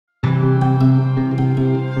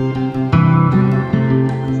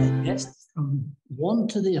one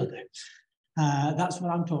to the other. That's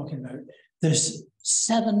what I'm talking about. There's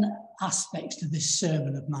 7 aspects to this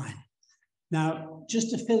sermon of mine. Now, just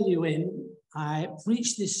to fill you in, I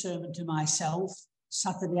preached this sermon to myself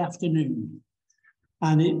Saturday afternoon,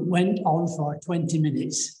 and it went on for 20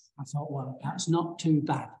 minutes. I thought, well, that's not too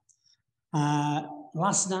bad.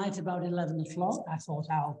 Last night, about 11 o'clock, I thought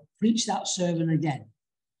I'll preach that sermon again.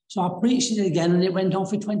 So I preached it again, and it went on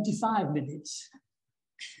for 25 minutes.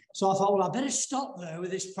 So I thought, well, I better stop there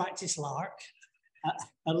with this practice lark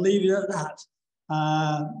and leave it at that.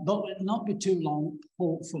 But it will not be too long,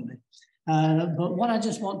 hopefully. But what I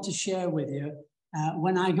just want to share with you,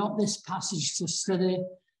 when I got this passage to study,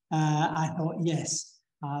 I thought, yes,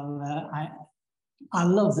 I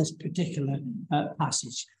love this particular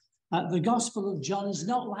passage. The Gospel of John is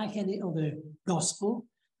not like any other Gospel.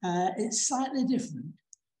 It's slightly different.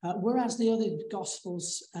 Whereas the other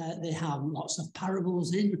Gospels, they have lots of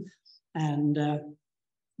parables in and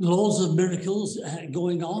loads of miracles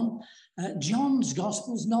going on. John's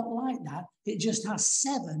Gospel's not like that. It just has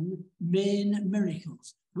 7 main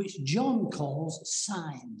miracles, which John calls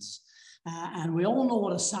signs. And we all know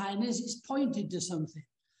what a sign is. It's pointed to something.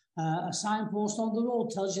 A signpost on the road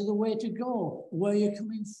tells you the way to go, where you're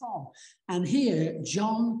coming from. And here,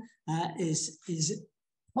 John is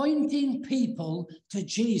pointing people to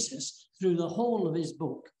Jesus through the whole of his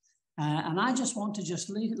book. And I just want to just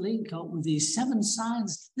link up with these 7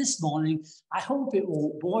 signs this morning. I hope it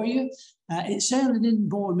won't bore you. It certainly didn't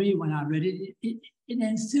bore me when I read it. It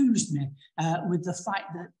enthused me with the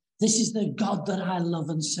fact that this is the God that I love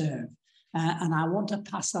and serve. And I want to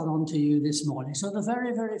pass that on to you this morning. So the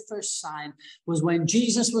very, very first sign was when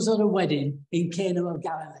Jesus was at a wedding in Cana of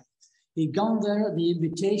Galilee. He'd gone there at the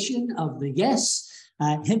invitation of the guests.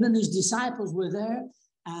 Him and his disciples were there.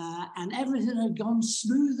 And everything had gone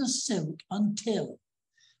smooth as silk until.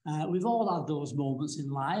 We've all had those moments in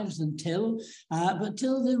lives but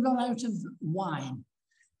till they run out of wine.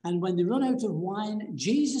 And when they run out of wine,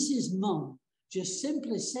 Jesus's mum just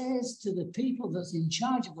simply says to the people that's in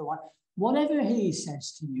charge of the wine, whatever he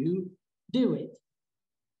says to you, do it.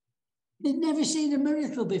 They'd never seen a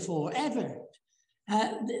miracle before, ever.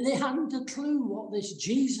 They hadn't a clue what this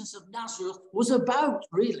Jesus of Nazareth was about,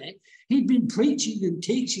 really. He'd been preaching and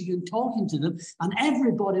teaching and talking to them, and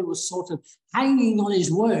everybody was sort of hanging on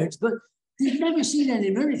his words, but they'd never seen any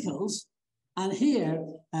miracles. And here,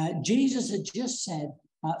 Jesus had just said,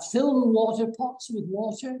 fill the water pots with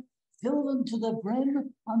water, fill them to the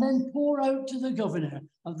brim, and then pour out to the governor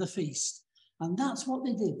of the feast. And that's what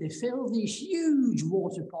they did. They filled these huge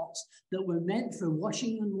water pots that were meant for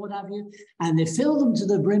washing and what have you, and they filled them to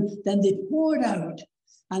the brim, then they poured out.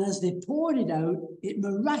 And as they poured it out, it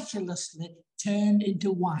miraculously turned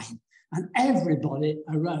into wine. And everybody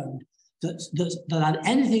around that had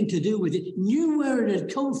anything to do with it knew where it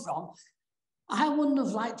had come from. I wouldn't have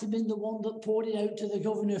liked to have been the one that poured it out to the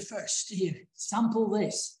governor first. Here, sample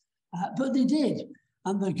this. But they did.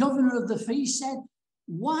 And the governor of the feast said,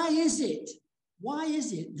 why is it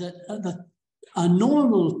that at a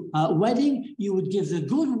normal wedding, you would give the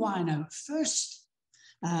good wine out first,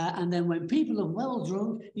 and then when people are well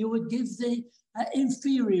drunk, you would give the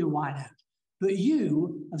inferior wine out. But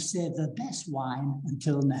you have saved the best wine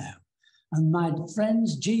until now. And my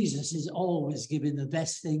friends, Jesus is always giving the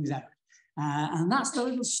best things out. And that's the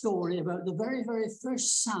little story about the very, very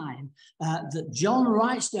first sign that John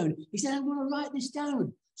writes down. He said, I'm going to write this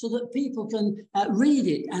down so that people can read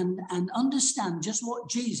it and understand just what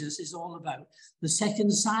Jesus is all about. The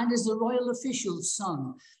second sign is the royal official's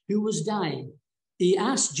son who was dying. He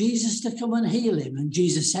asked Jesus to come and heal him, and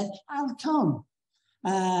Jesus said, I'll come.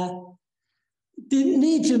 Didn't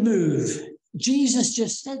need to move. Jesus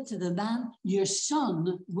just said to the man, your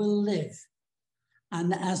son will live.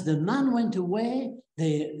 And as the man went away,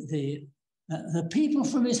 the people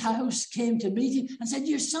from his house came to meet him and said,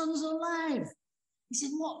 your son's alive. He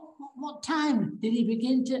said, what time did he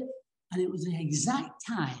begin to? And it was the exact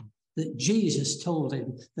time that Jesus told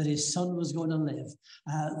him that his son was going to live,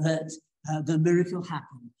 that the miracle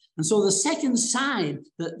happened. And so the second sign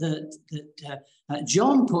that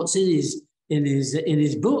John puts in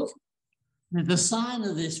his book, the sign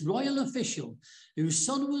of this royal official whose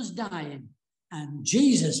son was dying, and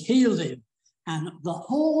Jesus healed him. And the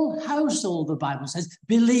whole household, the Bible says,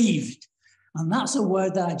 believed. And that's a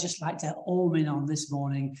word that I just like to home in on this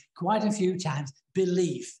morning quite a few times,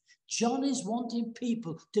 belief. John is wanting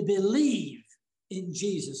people to believe in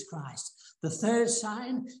Jesus Christ. The third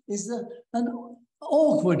sign is an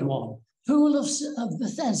awkward one, pool of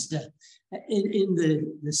Bethesda. In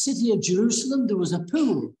the city of Jerusalem, there was a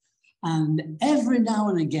pool. And every now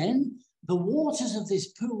and again, the waters of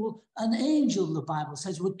this pool, an angel, the Bible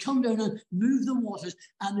says, would come down and move the waters.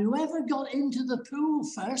 And whoever got into the pool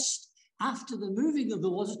first, after the moving of the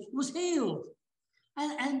waters, was healed.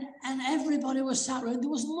 And everybody was sat around. There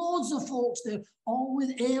was loads of folks there, all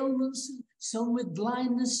with ailments, some with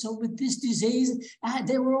blindness, some with this disease.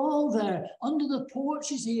 They were all there under the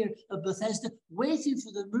porches here of Bethesda, waiting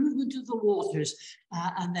for the movement of the waters.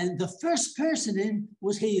 And then the first person in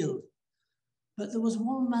was healed. But there was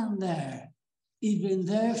one man there. He'd been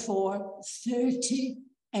there for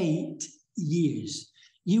 38 years.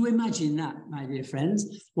 You imagine that, my dear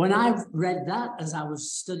friends. When I read that as I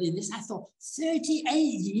was studying this, I thought, 38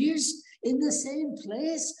 years in the same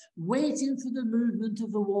place, waiting for the movement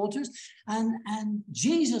of the waters. And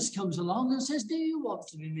Jesus comes along and says, do you want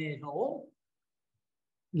to be made whole?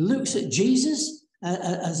 He looks at Jesus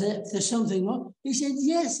as if there's something wrong. He said,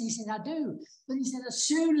 yes. He said, I do. But he said, as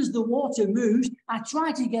soon as the water moves, I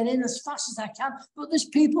try to get in as fast as I can, but there's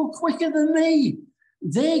people quicker than me.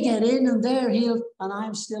 They get in and they're healed, and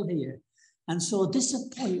I'm still here. And so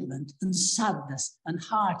disappointment and sadness and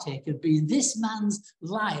heartache have been this man's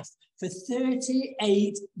life for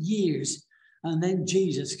 38 years. And then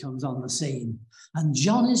Jesus comes on the scene. And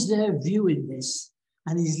John is there viewing this,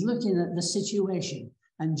 and he's looking at the situation.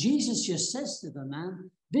 And Jesus just says to the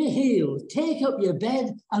man, be healed, take up your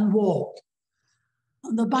bed and walk.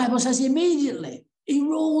 And the Bible says immediately, he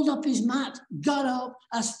rolled up his mat, got up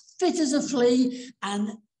as fit as a flea,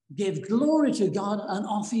 and gave glory to God, and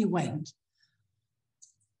off he went.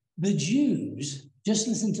 The Jews, just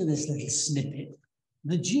listen to this little snippet.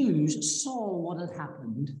 The Jews saw what had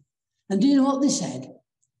happened. And do you know what they said?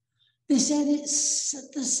 They said, it's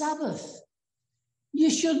the Sabbath. You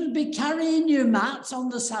shouldn't be carrying your mats on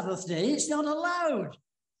the Sabbath day. It's not allowed.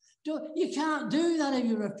 You can't do that if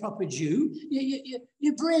you're a proper Jew.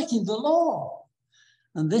 You're breaking the law.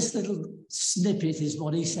 And this little snippet is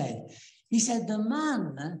what he said. He said, the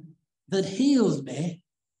man that healed me,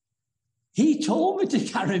 he told me to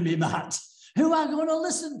carry me mat. Who am I going to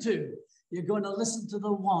listen to? You're going to listen to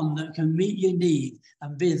the one that can meet your need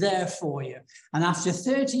and be there for you. And after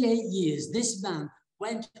 38 years, this man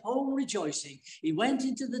went home rejoicing. He went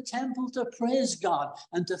into the temple to praise God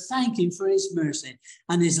and to thank him for his mercy.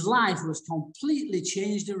 And his life was completely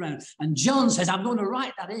changed around. And John says, I'm going to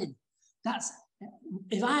write that in. That's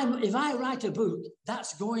if I write a book,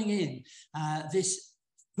 that's going in this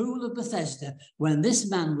pool of Bethesda when this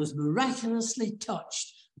man was miraculously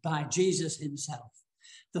touched by Jesus himself.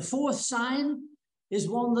 The fourth sign is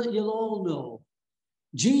one that you'll all know.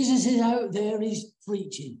 Jesus is out there, he's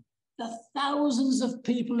preaching. The thousands of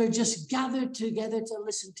people are just gathered together to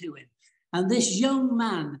listen to him. And this young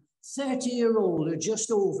man, 30-year-old or just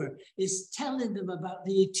over, is telling them about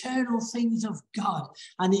the eternal things of God.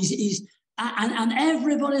 And And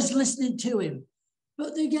everybody's listening to him,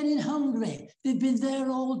 but they're getting hungry. They've been there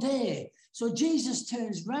all day. So Jesus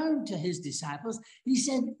turns round to his disciples. He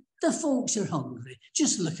said, the folks are hungry.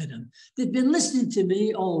 Just look at them. They've been listening to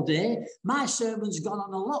me all day. My sermon's gone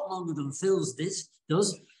on a lot longer than Phil's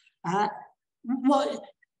does.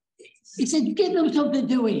 He said, give them something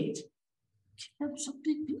to eat. Give them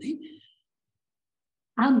something to eat.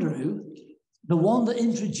 Andrew, the one that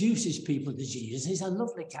introduces people to Jesus, is a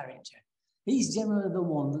lovely character. He's generally the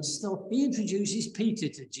one he introduces Peter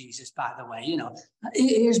to Jesus, by the way,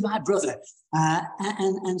 here's my brother.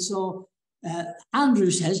 So Andrew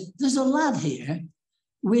says, there's a lad here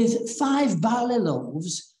with 5 barley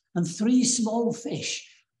loaves and 3 small fish.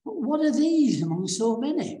 What are these among so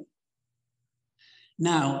many?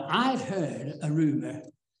 Now, I've heard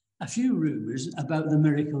a few rumors about the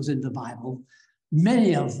miracles in the Bible.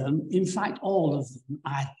 Many of them, in fact, all of them,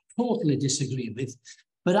 I totally disagree with.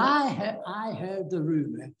 But I heard the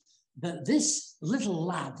rumor that this little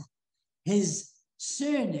lad, his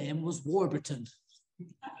surname was Warburton.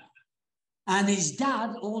 And his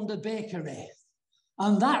dad owned a bakery.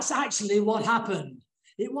 And that's actually what happened.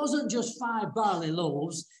 It wasn't just 5 barley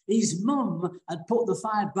loaves. His mum had put the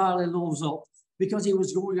 5 barley loaves up because he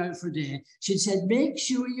was going out for a day. She said, make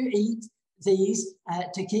sure you eat these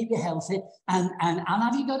to keep you healthy. And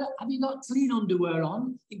have you got clean underwear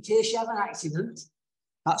on in case you have an accident?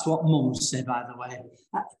 That's what mums say, by the way.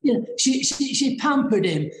 She pampered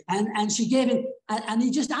him and she gave him, and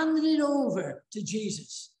he just handed it over to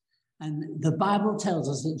Jesus. And the Bible tells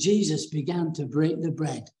us that Jesus began to break the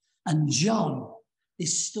bread. And John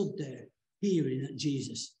is stood there peering at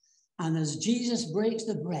Jesus. And as Jesus breaks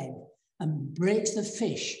the bread and breaks the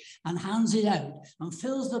fish and hands it out and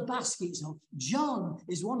fills the baskets up, John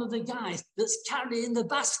is one of the guys that's carrying the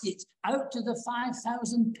baskets out to the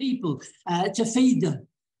 5,000 people to feed them.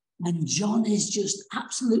 And John is just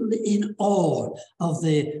absolutely in awe of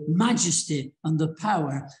the majesty and the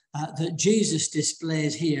power that Jesus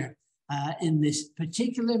displays here in this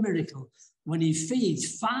particular miracle when he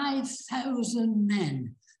feeds 5,000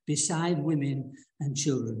 men beside women and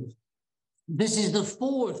children. This is the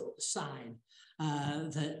fourth sign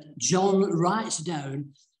that John writes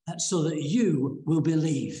down so that you will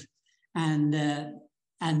believe. And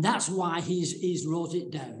that's why he's wrote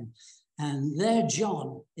it down. And there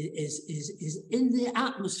John is in the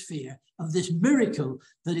atmosphere of this miracle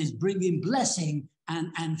that is bringing blessing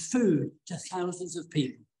and food to thousands of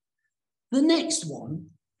people. The next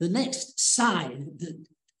one, the next sign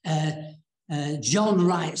that John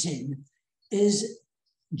writes in is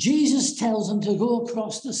Jesus tells them to go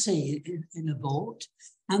across the sea in a boat,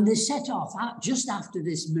 and they set off just after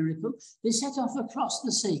this miracle. They set off across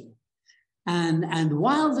the sea. And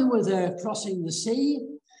while they were there crossing the sea,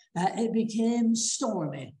 it became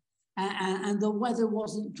stormy and the weather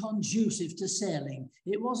wasn't conducive to sailing.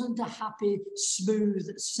 It wasn't a happy,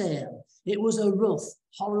 smooth sail. It was a rough,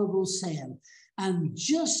 horrible sail. And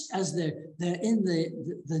just as they're in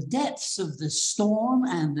the depths of the storm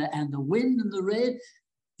and the wind and the rain,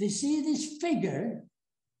 they see this figure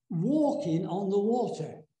walking on the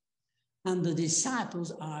water. And the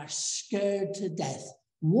disciples are scared to death.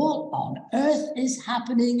 What on earth is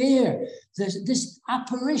happening here? There's this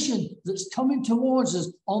apparition that's coming towards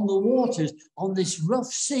us on the waters, on this rough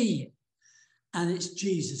sea. And it's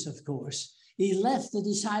Jesus, of course. He left the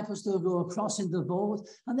disciples to go across in the boat,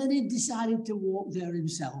 and then he decided to walk there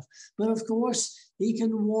himself. But of course, he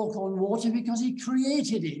can walk on water because he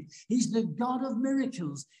created it. He's the God of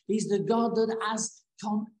miracles. He's the God that has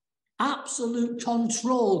absolute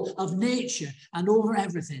control of nature and over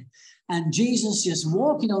everything. And Jesus just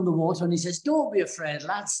walking on the water, and he says, "Don't be afraid,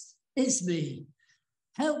 lads, it's me.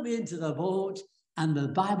 Help me into the boat." And the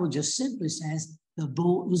Bible just simply says the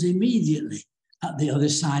boat was immediately at the other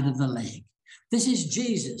side of the lake. This is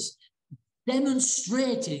Jesus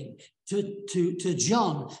demonstrating to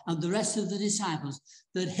John and the rest of the disciples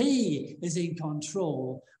that he is in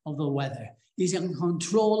control of the weather. He's in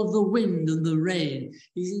control of the wind and the rain.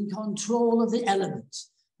 He's in control of the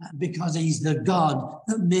elements because he's the God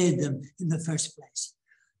that made them in the first place.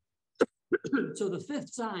 So the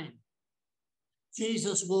fifth sign,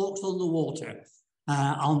 Jesus walks on the water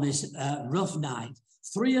on this rough night,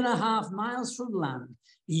 3.5 miles from land.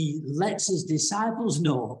 He lets his disciples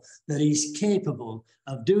know that he's capable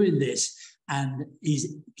of doing this, and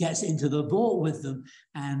he gets into the boat with them.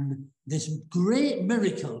 And this great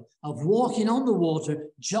miracle of walking on the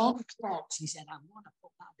water, John clocks. He said, "I'm going to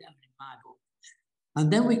put that down in my book."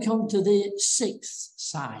 And then we come to the sixth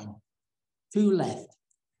sign. 2 left.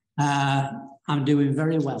 I'm doing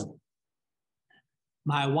very well.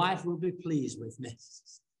 My wife will be pleased with me,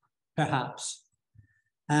 perhaps.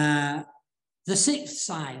 The sixth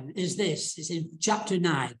sign is this. It's in chapter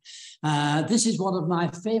 9. This is one of my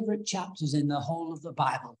favorite chapters in the whole of the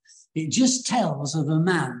Bible. It just tells of a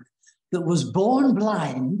man that was born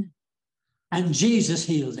blind and Jesus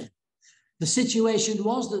healed him. The situation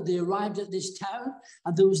was that they arrived at this town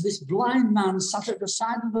and there was this blind man sat at the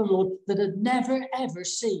side of the road that had never, ever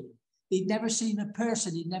seen. He'd never seen a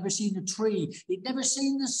person. He'd never seen a tree. He'd never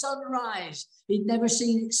seen the sun rise. He'd never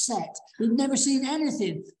seen it set. He'd never seen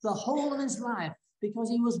anything the whole of his life because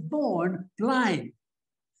he was born blind.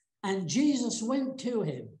 And Jesus went to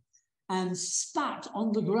him and spat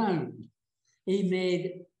on the ground. He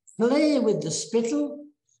made clay with the spittle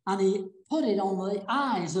and he put it on the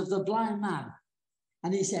eyes of the blind man.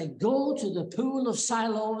 And he said, "Go to the pool of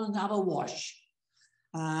Siloam and have a wash."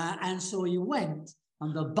 And so he went.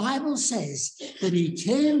 And the Bible says that he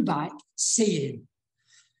came back seeing.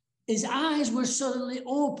 His eyes were suddenly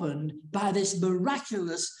opened by this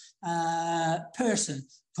miraculous person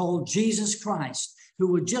called Jesus Christ,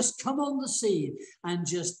 who had just come on the scene and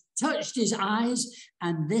just touched his eyes.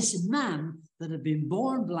 And this man that had been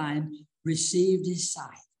born blind received his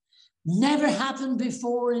sight. Never happened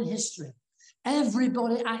before in history.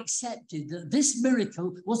 Everybody accepted that this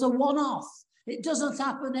miracle was a one-off. It doesn't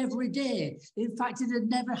happen every day. In fact, it had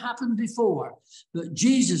never happened before. But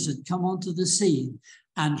Jesus had come onto the scene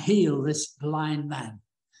and healed this blind man.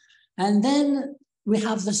 And then we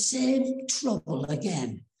have the same trouble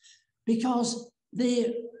again, because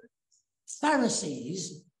the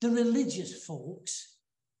Pharisees, the religious folks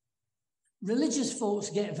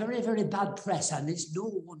get very, very bad press, and it's no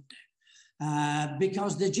wonder,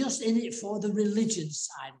 because they're just in it for the religion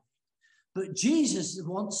side. But Jesus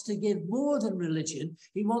wants to give more than religion.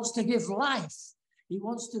 He wants to give life. He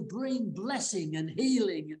wants to bring blessing and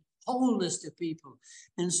healing wholeness to people.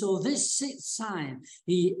 And so this sixth sign,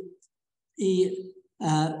 he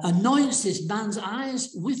anoints this man's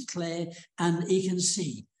eyes with clay and he can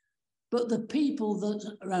see. But the people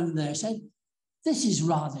that around there said, this is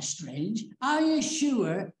rather strange. Are you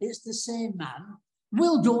sure it's the same man?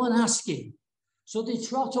 We'll go and ask him. So they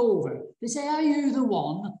trot over. They say, are you the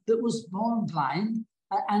one that was born blind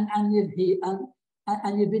and you've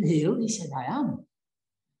been healed? He said, I am.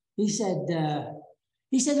 He said,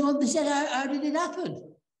 well, they said, how did it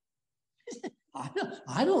happen?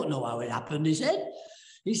 I don't know how it happened, he said.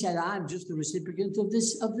 He said, I'm just the recipient of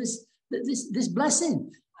this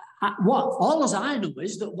blessing. All I know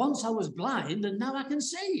is that once I was blind and now I can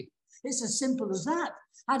see. It's as simple as that.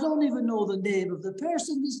 I don't even know the name of the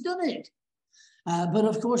person that's done it. But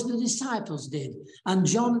of course the disciples did. And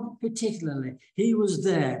John particularly, he was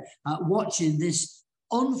there watching this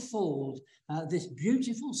unfold, this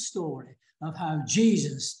beautiful story of how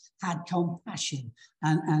Jesus had compassion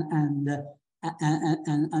and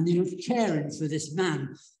he was caring for this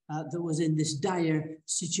man that was in this dire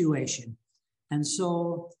situation. And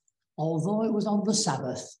so, although it was on the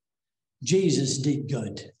Sabbath, Jesus did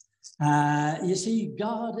good. You see,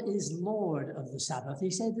 God is Lord of the Sabbath. He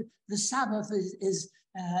said that the Sabbath is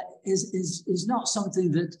not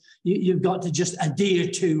something that you've got to just adhere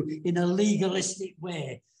to in a legalistic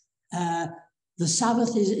way. The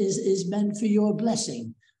Sabbath is meant for your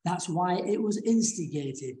blessing. That's why it was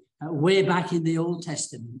instigated way back in the Old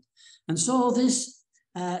Testament. And so this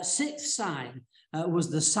sixth sign was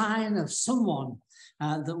the sign of someone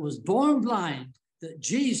that was born blind, that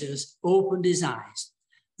Jesus opened his eyes.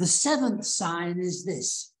 The seventh sign is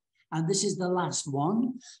this, and this is the last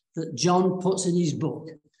one that John puts in his book.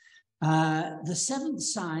 The seventh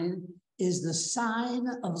sign is the sign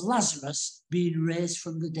of Lazarus being raised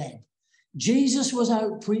from the dead. Jesus was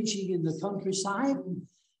out preaching in the countryside.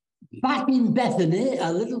 Back in Bethany,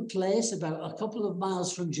 a little place about a couple of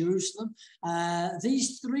miles from Jerusalem,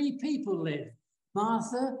 these three people lived: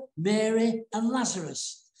 Martha, Mary, and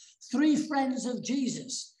Lazarus, three friends of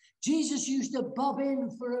Jesus. Jesus used to bob in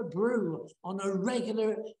for a brew on a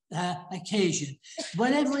regular occasion.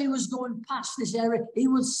 Whenever he was going past this area, he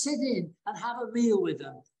would sit in and have a meal with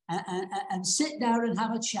them and sit down and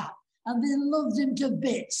have a chat. And they loved him to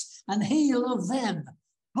bits, and he loved them.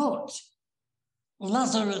 But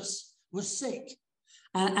Lazarus was sick,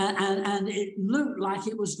 and it looked like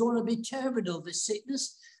it was going to be terminal, this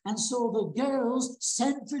sickness. And so the girls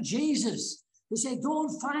sent for Jesus. They said, go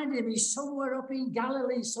and find him. He's somewhere up in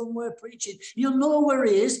Galilee, somewhere preaching. You'll know where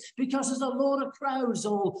he is because there's a load of crowds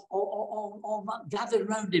all gathered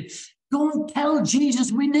around him. Go and tell Jesus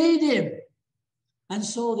we need him. And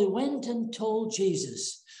so they went and told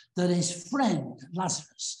Jesus that his friend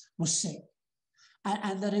Lazarus was sick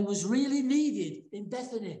and that he was really needed in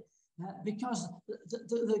Bethany because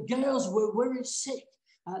the girls were worried sick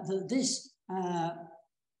that this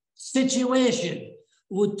situation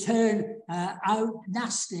would turn out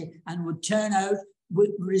nasty and would turn out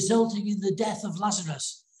resulting in the death of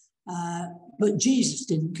Lazarus. But Jesus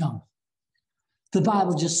didn't come. The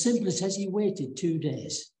Bible just simply says he waited 2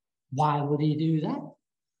 days. Why would he do that?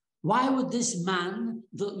 Why would this man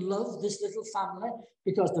that loved this little family,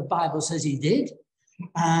 because the Bible says he did,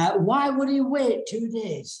 why would he wait 2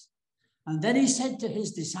 days? And then he said to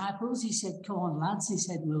his disciples, he said, come on, lads, he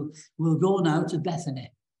said, we'll go now to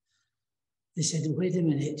Bethany. They said, wait a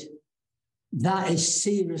minute, that is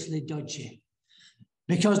seriously dodgy.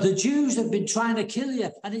 Because the Jews have been trying to kill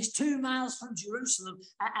you, and it's 2 miles from Jerusalem,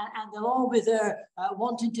 and they'll all be there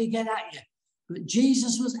wanting to get at you. But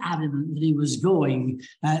Jesus was adamant that he was going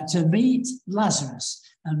to meet Lazarus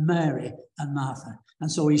and Mary and Martha.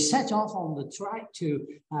 And so he set off on the track to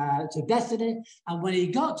Bethany. And when he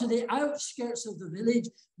got to the outskirts of the village,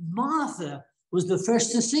 Martha was the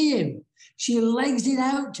first to see him. She legs it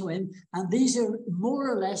out to him, and these are more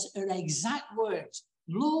or less her exact words.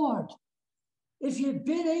 Lord, if you'd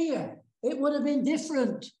been here, it would have been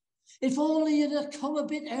different. If only you'd have come a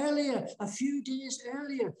bit earlier, a few days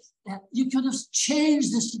earlier, you could have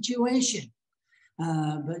changed the situation.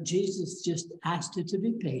 But Jesus just asked her to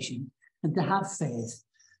be patient and to have faith.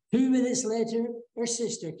 2 minutes later, her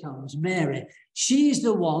sister comes, Mary. She's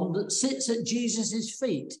the one that sits at Jesus's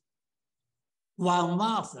feet, while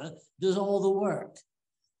Martha does all the work.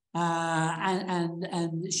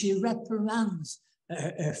 And she reprimands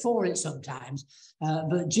her for it sometimes,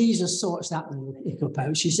 but Jesus sorts that little hiccup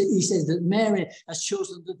out. He says that Mary has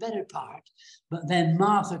chosen the better part, but then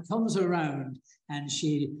Martha comes around, and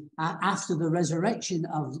she, after the resurrection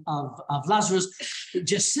of Lazarus, it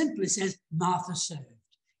just simply says, Martha served.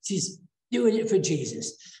 She's doing it for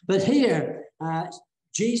Jesus. But here,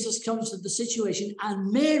 Jesus comes to the situation,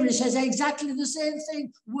 and Mary says exactly the same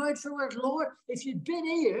thing, word for word. Lord, if you'd been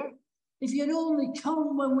here, if you'd only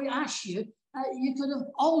come when we asked you, you could have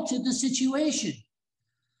altered the situation.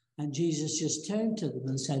 And Jesus just turned to them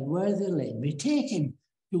and said, where they laid me, take him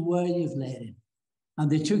to where you've laid him.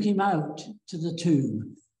 And they took him out to the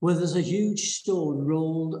tomb, where there's a huge stone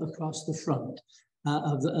rolled across the front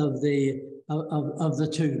of the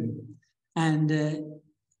tomb. And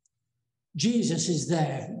Jesus is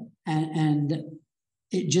there, and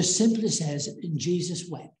it just simply says, Jesus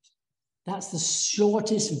wept. That's the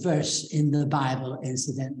shortest verse in the Bible,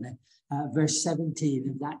 incidentally. Verse 17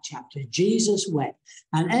 of that chapter. Jesus wept.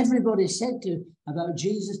 And everybody said about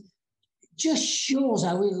Jesus, just shows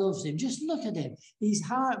how he loves him. Just look at him. He's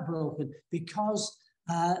heartbroken because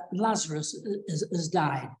Lazarus has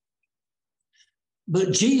died.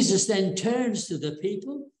 But Jesus then turns to the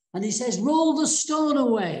people and he says, roll the stone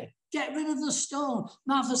away. Get rid of the stone.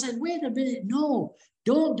 Martha said, wait a minute. No,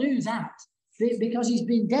 don't do that, because he's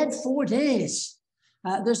been dead 4 days.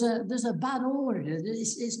 There's a bad order.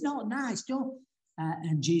 It's not nice. Don't.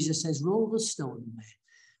 And Jesus says, roll the stone away.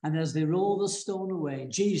 And as they roll the stone away,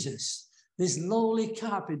 Jesus, this lowly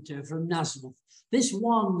carpenter from Nazareth, this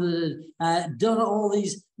one that had done all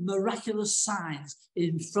these miraculous signs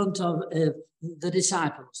in front of the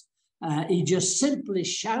disciples, he just simply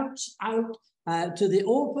shouts out to the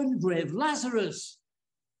open grave, Lazarus,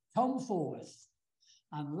 come forth.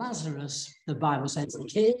 And Lazarus, the Bible says,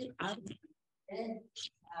 came out.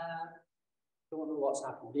 Don't know what's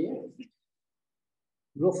happened here.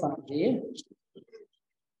 Rough up here.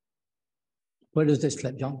 Where does this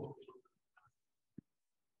clip, John?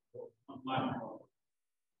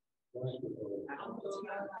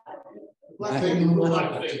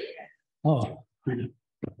 Oh,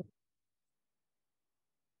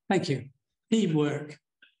 thank you. Teamwork.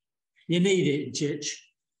 You need it in church.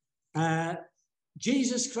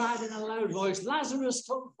 Jesus cried in a loud voice, Lazarus,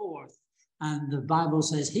 come forth. And the Bible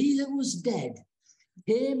says, he that was dead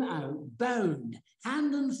came out bound,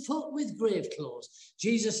 hand and foot with grave clothes.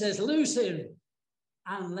 Jesus says, loose him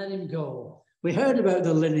and let him go. We heard about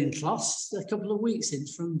the linen cloths a couple of weeks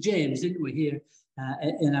since from James, didn't we, here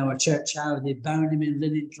in our church, how they bound him in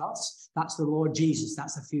linen cloths. That's the Lord Jesus.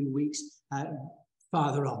 That's a few weeks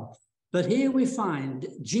farther on. But here we find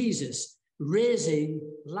Jesus raising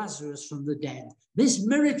Lazarus from the dead. This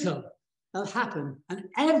miracle have happened, and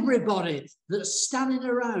everybody that's standing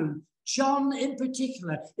around, John in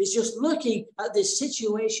particular, is just looking at this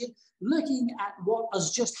situation, looking at what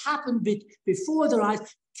has just happened before their eyes,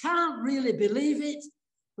 can't really believe it,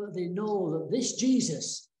 but they know that this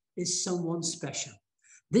Jesus is someone special.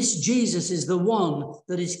 This Jesus is the one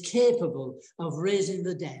that is capable of raising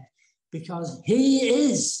the dead, because he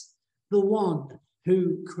is the one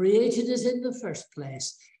who created us in the first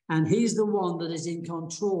place. And he's the one that is in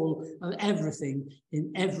control of everything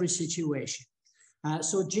in every situation.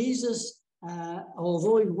 So Jesus,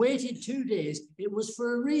 although he waited 2 days, it was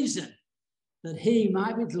for a reason, that he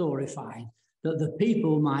might be glorified, that the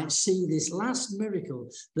people might see this last miracle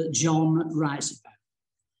that John writes about.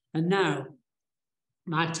 And now,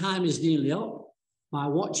 my time is nearly up. My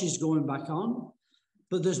watch is going back on.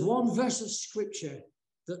 But there's one verse of scripture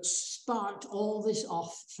that sparked all this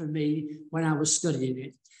off for me when I was studying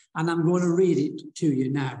it. And I'm going to read it to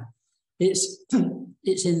you now. It's in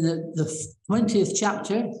the 20th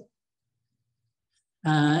chapter.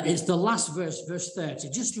 It's the last verse, verse 30.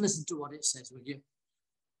 Just listen to what it says, will you?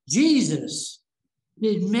 Jesus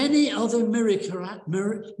did many other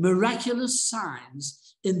miraculous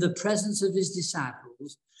signs in the presence of his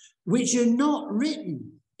disciples, which are not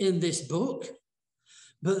written in this book,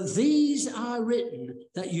 but these are written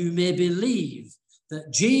that you may believe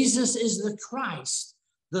that Jesus is the Christ,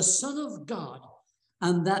 the Son of God,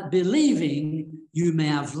 and that believing you may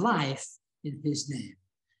have life in his name.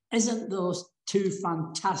 Isn't those two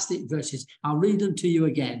fantastic verses? I'll read them to you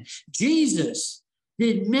again. Jesus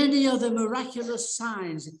did many other miraculous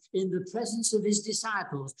signs in the presence of his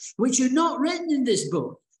disciples, which are not written in this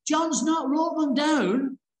book. John's not wrote them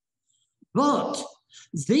down, but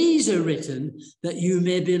these are written that you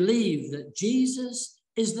may believe that Jesus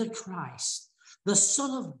is the Christ, the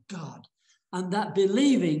Son of God, and that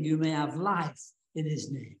believing you may have life in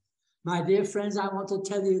his name. My dear friends, I want to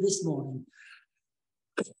tell you this morning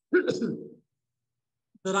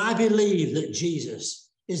that I believe that Jesus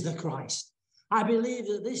is the Christ. I believe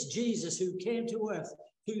that this Jesus who came to earth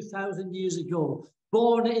 2,000 years ago,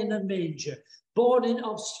 born in a manger, born in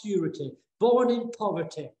obscurity, born in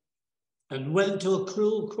poverty, and went to a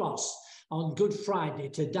cruel cross on Good Friday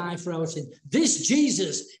to die for our sin. This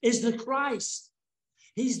Jesus is the Christ.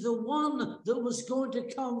 He's the one that was going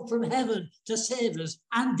to come from heaven to save us,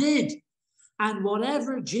 and did. And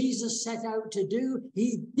whatever Jesus set out to do,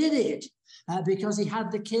 he did it because he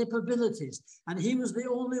had the capabilities. And he was the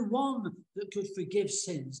only one that could forgive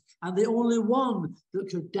sins and the only one that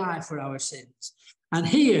could die for our sins. And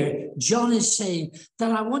here, John is saying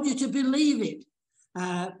that I want you to believe it.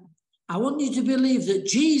 I want you to believe that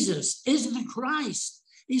Jesus is the Christ.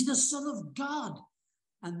 He's the Son of God.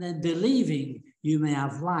 And then believing you may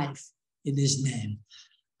have life in his name.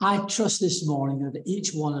 I trust this morning that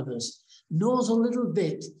each one of us knows a little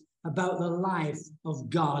bit about the life of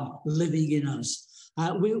God living in us.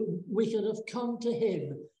 We could have come to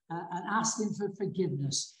him and asked him for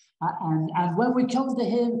forgiveness. And when we come to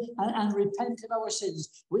him and repent of our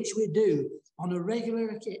sins, which we do on a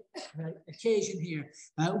regular occasion here,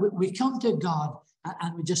 we come to God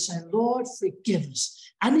and we just say, Lord, forgive us.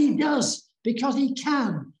 And he does, because he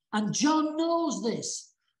can. And John knows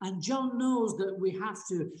this. And John knows that we have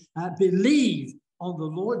to believe on the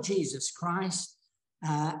Lord Jesus Christ,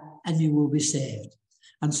 and you will be saved.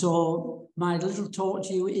 And so my little talk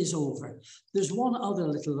to you is over. There's one other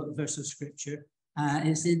little verse of scripture.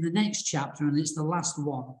 It's in the next chapter, and it's the last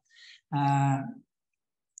one. I'll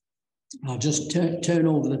just turn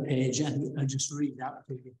over the page and just read that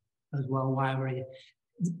to you as well while we're here.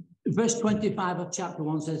 Verse 25 of chapter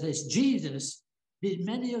 1 says this: Jesus did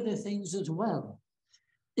many other things as well.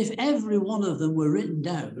 If every one of them were written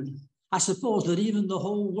down, I suppose that even the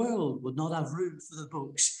whole world would not have room for the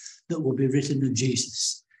books that will be written of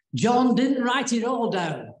Jesus. John didn't write it all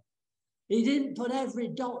down. He didn't put every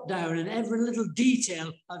dot down and every little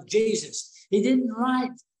detail of Jesus. He didn't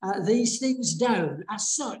write these things down as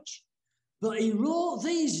such, but he wrote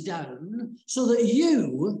these down so that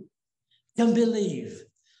you can believe,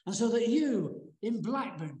 and so that you in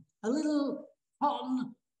Blackburn, a little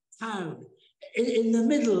cotton town in the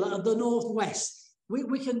middle of the Northwest,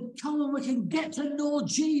 we can come and we can get to know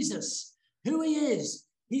Jesus, who he is.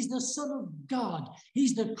 He's the Son of God.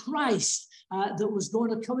 He's the Christ that was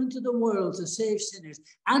going to come into the world to save sinners.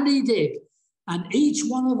 And he did. And each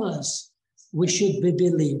one of us, we should be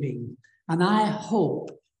believing. And I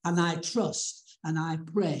hope and I trust and I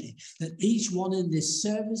pray that each one in this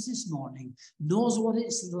service this morning knows what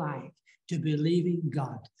it's like to believe in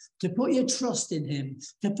God, to put your trust in him,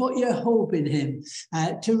 to put your hope in him,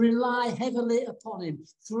 to rely heavily upon him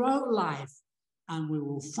throughout life. And we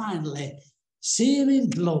will finally see him in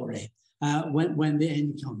glory when the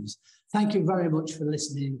end comes. Thank you very much for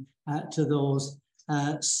listening to those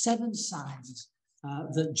 7 signs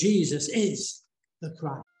that Jesus is the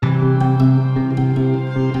Christ.